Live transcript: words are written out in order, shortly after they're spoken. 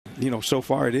so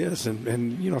far it is.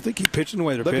 And I think keep pitching the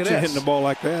way they're pitching, hitting the ball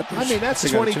like that. I mean, that's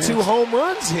 22 home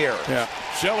runs here. Yeah.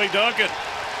 Shelly Duncan,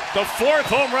 the 4th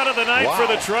home run of the night for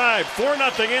the Tribe.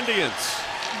 4-0 Indians.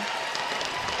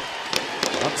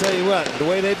 I'll tell you what, the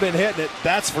way they've been hitting it,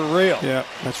 that's for real. Yeah,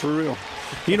 that's for real.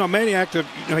 Maniac,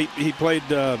 he played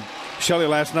Shelly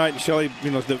last night, and Shelly,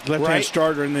 the left-hand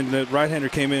starter, and then the right-hander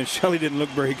came in. Shelly didn't look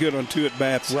very good on 2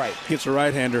 at-bats against the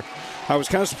right-hander. I was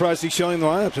kind of surprised to see Shelly in the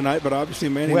lineup tonight, but obviously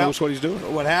Manny knows what he's doing.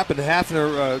 What happened,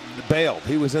 Hafner bailed.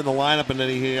 He was in the lineup, and then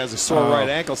he has a sore right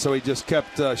ankle, so he just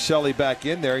kept Shelly back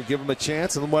in there and give him a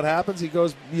chance, and what happens? He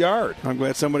goes yard. I'm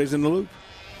glad somebody's in the loop.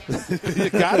 You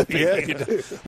got to be.